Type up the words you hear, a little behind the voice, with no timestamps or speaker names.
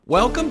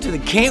Welcome to the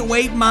Can't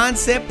Wait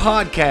Mindset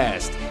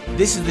Podcast.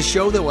 This is the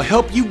show that will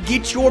help you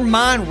get your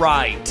mind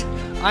right.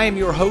 I am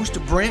your host,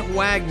 Brent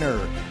Wagner.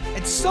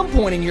 At some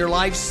point in your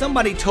life,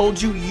 somebody told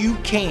you you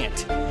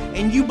can't,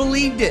 and you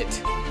believed it.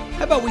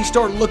 How about we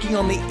start looking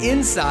on the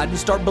inside and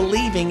start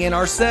believing in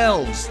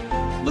ourselves?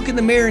 Look in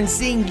the mirror and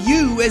seeing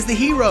you as the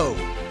hero.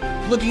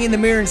 Looking in the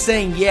mirror and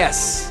saying,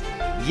 yes,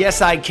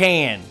 I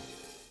can.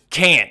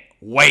 Can't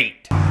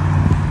wait.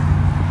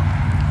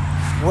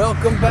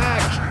 Welcome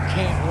back.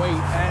 Can't wait,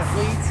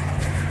 athletes.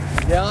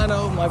 Yeah, I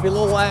know, might be a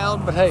little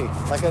loud, but hey,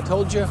 like I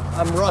told you,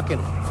 I'm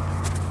rucking.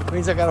 It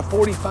means I got a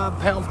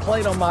 45-pound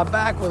plate on my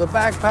back with a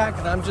backpack,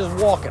 and I'm just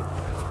walking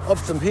up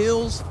some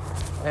hills,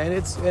 and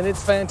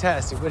it's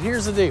fantastic. But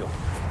here's the deal.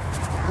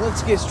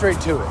 Let's get straight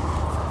to it.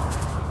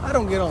 I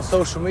don't get on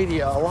social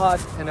media a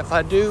lot, and if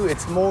I do,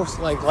 it's more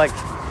like let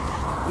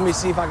me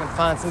see if I can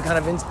find some kind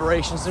of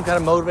inspiration, some kind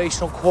of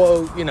motivational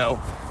quote,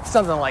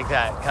 something like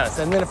that kind of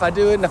stuff. And then if I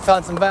do it and I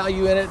find some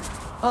value in it,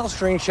 I'll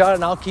screenshot it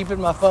and I'll keep it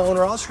in my phone,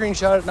 or I'll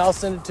screenshot it and I'll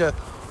send it to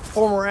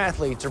former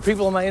athletes or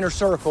people in my inner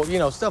circle,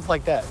 stuff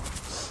like that.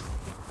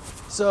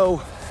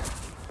 So,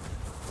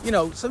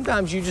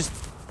 sometimes you just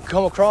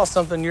come across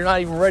something you're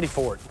not even ready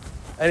for it,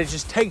 and it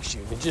just takes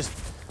you. It just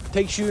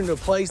takes you into a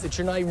place that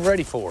you're not even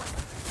ready for.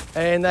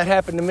 And that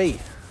happened to me.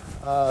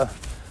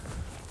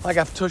 Like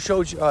I've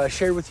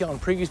shared with you on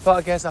previous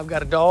podcasts, I've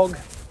got a dog.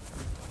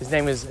 He's a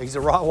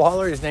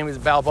Rottweiler. His name is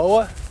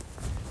Balboa.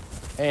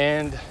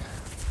 And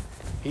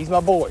he's my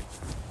boy.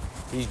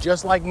 He's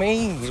just like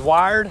me. He's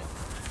wired.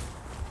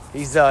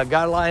 He's got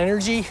a lot of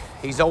energy.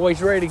 He's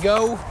always ready to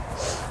go.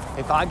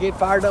 If I get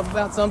fired up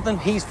about something,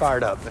 he's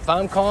fired up. If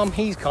I'm calm,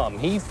 he's calm.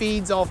 He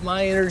feeds off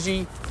my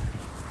energy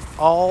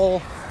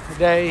all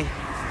day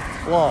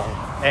long.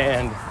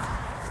 And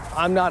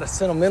I'm not a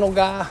sentimental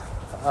guy.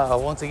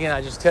 Once again,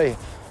 I just tell you,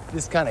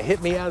 this kind of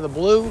hit me out of the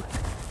blue.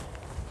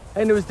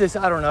 And it was this,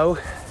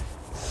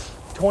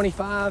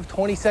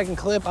 20-second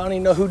clip. I don't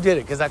even know who did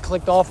it because I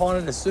clicked off on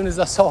it as soon as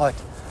I saw it.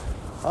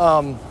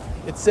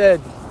 It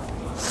said,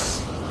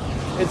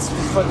 it's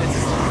from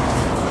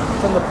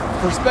the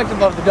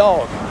perspective of the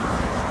dog.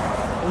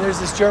 And there's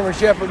this German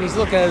Shepherd, and he's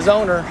looking at his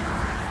owner,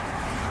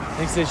 and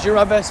he says, "You're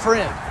my best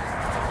friend."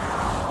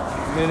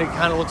 And then it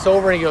kind of looks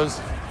over and he goes,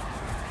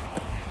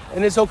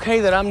 "And it's okay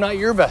that I'm not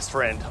your best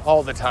friend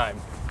all the time,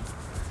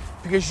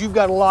 because you've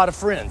got a lot of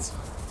friends."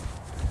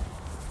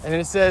 And then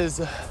it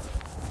says,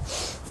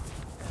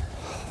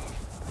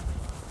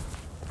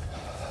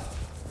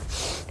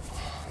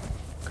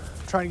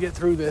 trying to get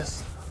through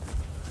this,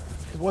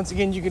 because once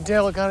again you can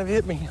tell it kind of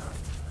hit me,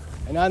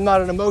 and I'm not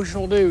an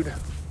emotional dude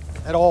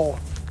at all,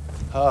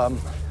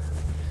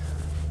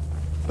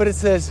 but it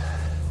says,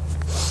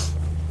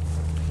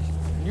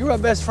 "You're my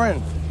best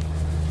friend,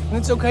 and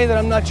it's okay that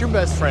I'm not your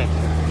best friend." It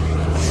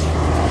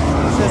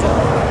says,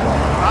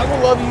 "I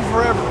will love you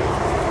forever."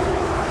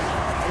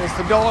 And it's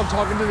the dog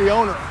talking to the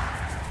owner.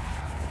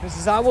 It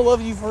says, "I will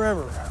love you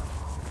forever,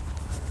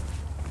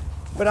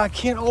 but I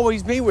can't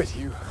always be with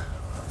you,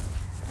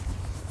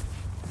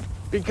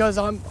 because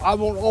I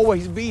won't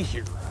always be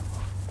here,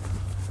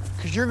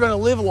 because you're going to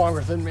live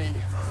longer than me."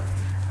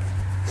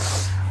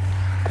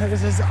 And it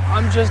says,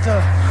 I'm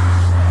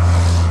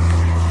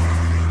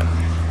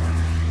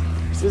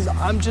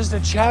just a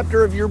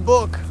chapter of your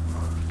book."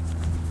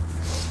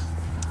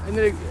 And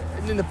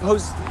then the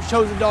post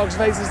shows the dog's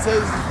face and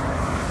says,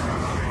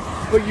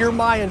 "But you're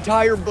my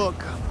entire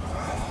book."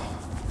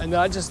 And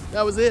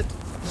that was it.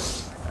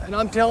 And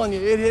I'm telling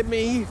you, it hit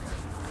me.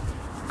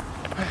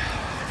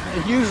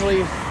 And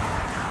usually,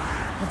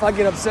 if I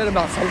get upset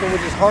about something,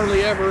 which is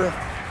hardly ever,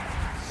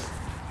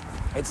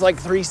 it's like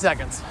 3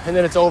 seconds, and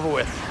then it's over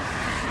with.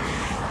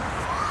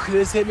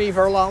 This hit me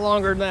for a lot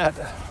longer than that.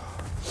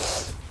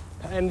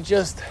 And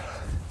just,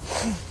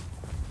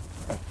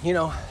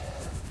 you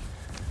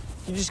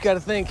just got to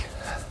think,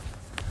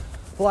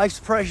 life's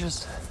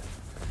precious.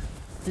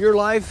 Your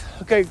life,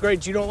 okay,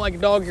 great, you don't like a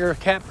dog, you're a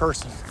cat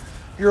person.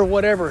 You're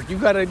whatever. You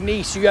got a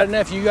niece, you got a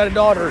nephew, you got a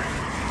daughter,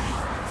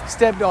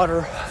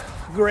 stepdaughter,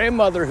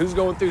 grandmother who's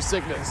going through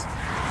sickness.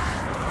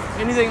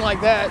 Anything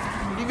like that,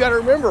 you got to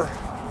remember,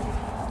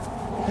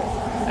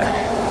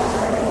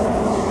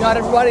 not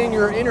everybody in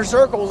your inner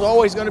circle is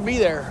always going to be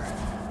there.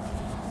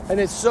 And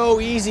it's so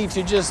easy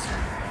to just,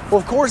 well,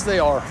 of course they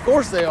are.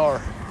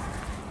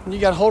 And you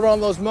got to hold on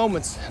to those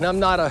moments. And I'm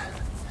not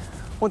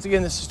once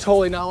again, this is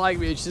totally not like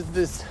me. It's just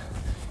this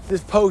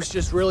post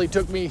just really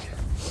took me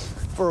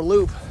for a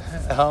loop.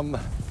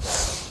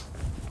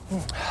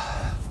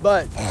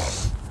 But,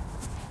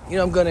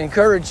 I'm going to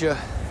encourage you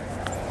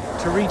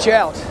to reach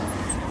out.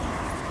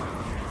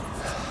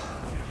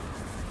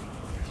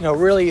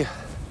 Really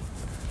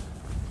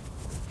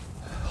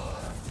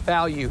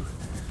value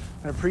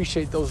and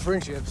appreciate those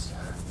friendships,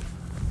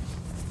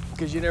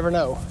 because you never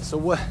know. So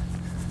what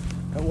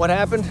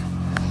happened?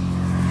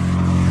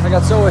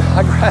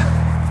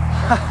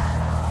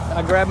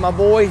 I grabbed my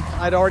boy.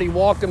 I'd already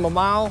walked him a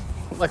mile,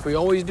 like we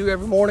always do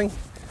every morning.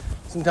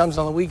 Sometimes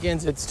on the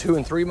weekends it's 2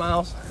 and 3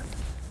 miles.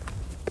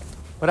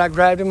 But I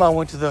grabbed him, I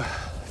went to the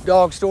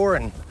dog store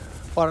and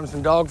bought him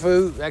some dog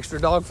food, extra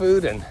dog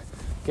food, and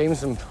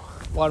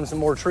bought him some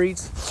more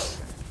treats.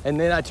 And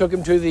then I took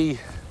him to the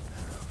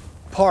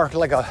park,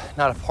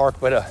 not a park,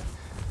 but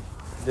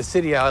the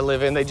city I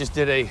live in, they just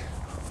did a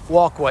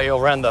walkway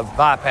around the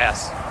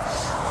bypass.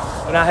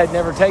 And I had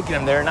never taken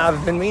him there, and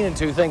I've been meaning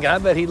to, thinking I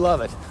bet he'd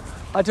love it.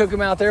 I took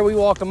him out there, we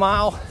walked a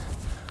mile,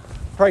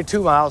 probably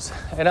 2 miles,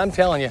 and I'm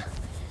telling you,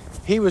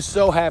 he was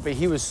so happy.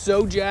 He was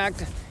so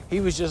jacked. He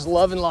was just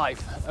loving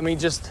life. I mean,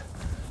 just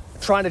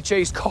trying to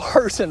chase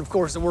cars, and of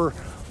course we're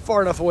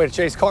far enough away to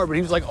chase cars, but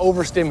he was like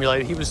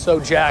overstimulated. He was so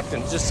jacked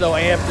and just so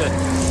amped,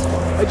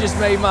 and it just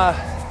made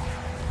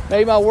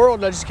my world.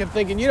 And I just kept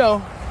thinking,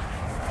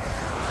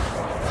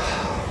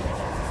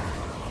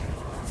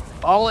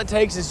 all it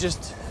takes is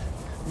just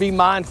be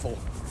mindful.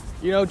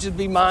 Just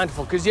be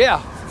mindful. Because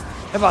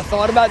have I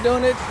thought about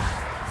doing it?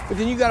 But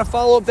then you got to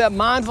follow up that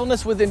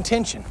mindfulness with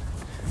intention.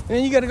 And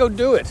then you got to go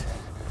do it.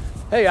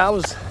 Hey, I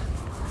was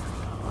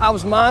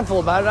mindful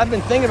about it. I've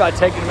been thinking about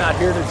taking him out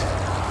here to,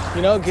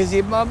 because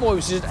my boy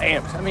was just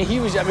amped.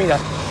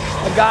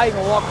 A guy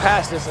even walked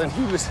past us, and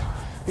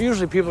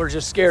usually people are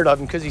just scared of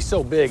him because he's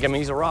so big.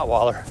 He's a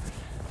Rottweiler.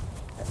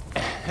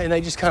 And they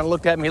just kind of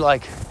looked at me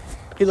like,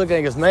 he looked at me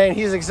and goes, man,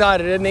 he's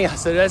excited, isn't he? I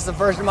said, that's the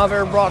first time I've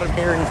ever brought him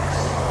here. And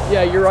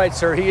yeah, you're right,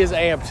 sir. He is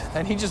amped.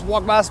 And he just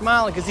walked by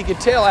smiling because he could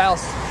tell how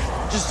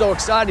just so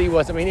excited he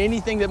was.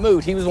 Anything that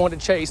moved, he was wanting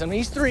to chase.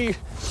 He's 3.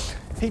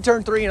 He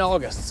turned 3 in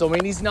August. So,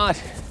 he's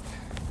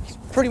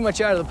pretty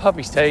much out of the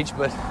puppy stage.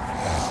 But,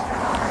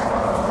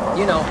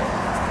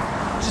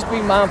 just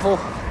be mindful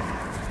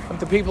of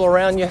the people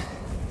around you.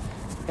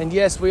 And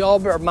yes, we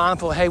all are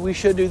mindful. Hey, we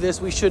should do this.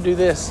 We should do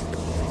this.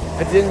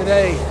 At the end of the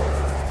day,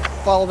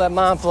 follow that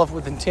mindfulness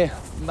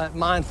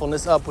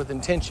up with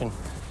intention,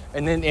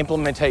 and then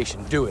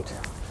implementation. Do it.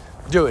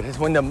 It's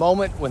when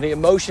the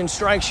emotion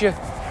strikes you,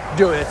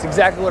 do it. That's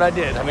exactly what I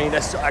did.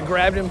 I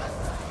grabbed him,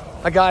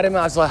 I got him,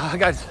 I was like, I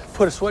got to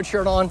put a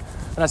sweatshirt on,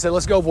 and I said,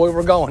 let's go, boy,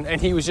 we're going.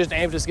 And he was just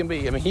amped as can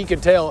be. He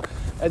could tell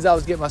as I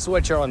was getting my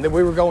sweatshirt on that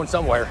we were going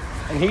somewhere,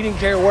 and he didn't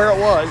care where it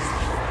was.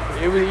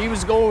 He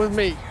was going with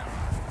me.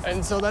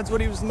 And so that's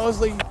what he was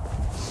mostly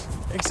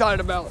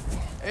excited about.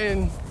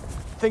 And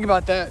think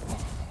about that.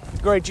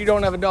 Great, you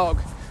don't have a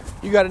dog.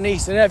 You got a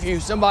niece, a nephew,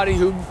 somebody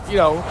who,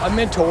 a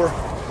mentor.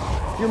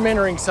 You're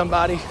mentoring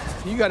somebody.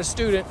 You got a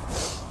student,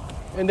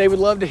 and they would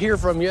love to hear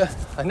from you,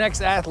 a next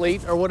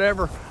athlete or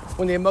whatever.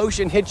 When the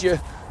emotion hits you,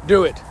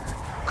 do it.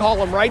 Call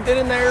them right then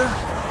and there.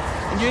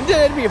 And you didn't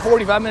have to be a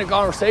 45-minute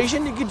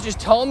conversation. You could just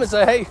tell them and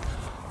say, hey,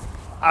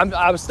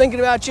 I was thinking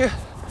about you.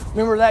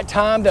 Remember that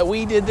time that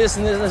we did this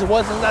and this?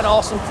 Wasn't that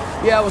awesome?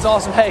 Yeah, it was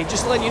awesome. Hey,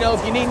 just to let you know,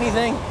 if you need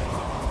anything,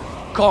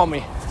 call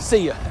me.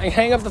 See ya. And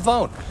hang up the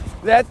phone.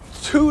 That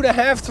 2.5,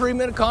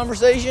 3-minute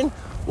conversation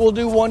will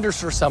do wonders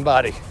for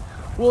somebody.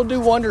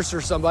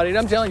 And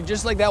I'm telling you,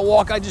 just like that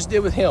walk I just did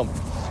with him.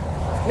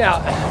 Now,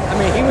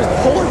 he was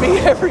pulling me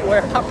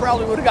everywhere. I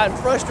probably would have gotten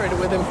frustrated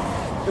with him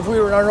if we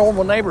were in our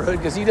normal neighborhood,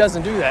 because he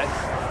doesn't do that.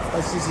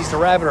 Unless he's a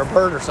rabbit or a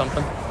bird or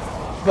something.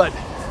 But,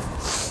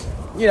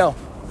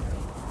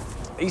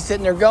 he's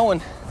sitting there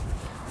going.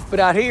 But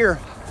out here,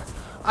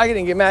 I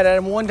didn't get mad at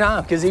him one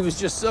time because he was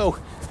just so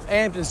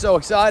amped and so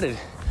excited.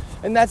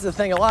 And that's the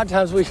thing. A lot of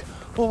times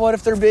what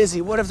if they're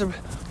busy? Well,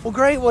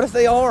 great. What if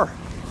they are?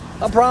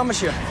 I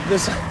promise you,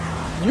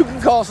 you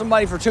can call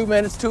somebody for 2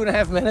 minutes,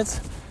 2.5 minutes,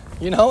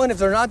 and if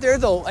they're not there,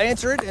 they'll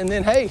answer it. And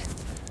then, hey,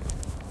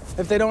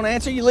 if they don't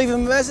answer, you leave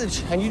them a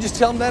message and you just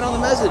tell them that on the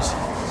message.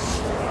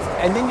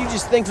 And then you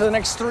just think for the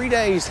next 3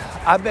 days,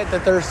 I bet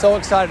that they're so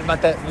excited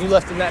about that. You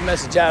left them that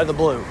message out of the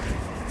blue.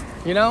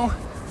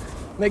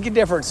 Make a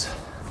difference.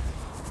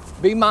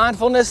 Be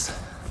mindfulness,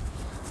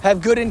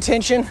 have good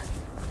intention,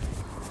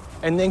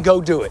 and then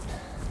go do it.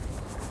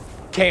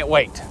 Can't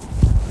wait.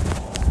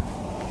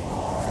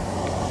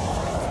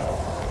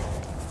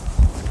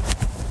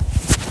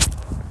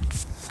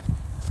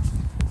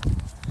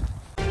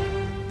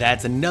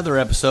 That's another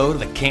episode of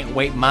the Can't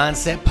Wait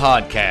Mindset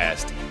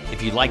Podcast.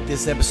 If you like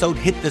this episode,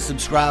 hit the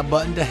subscribe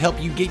button to help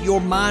you get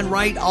your mind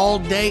right all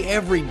day,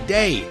 every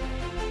day.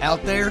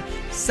 Out there,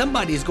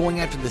 somebody is going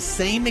after the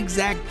same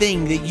exact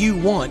thing that you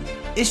want.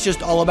 It's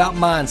just all about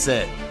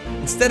mindset.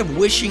 Instead of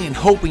wishing and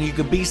hoping you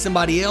could be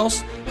somebody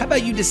else, how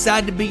about you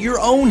decide to be your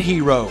own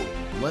hero?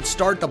 Let's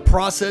start the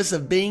process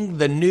of being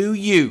the new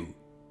you.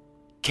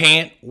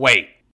 Can't wait.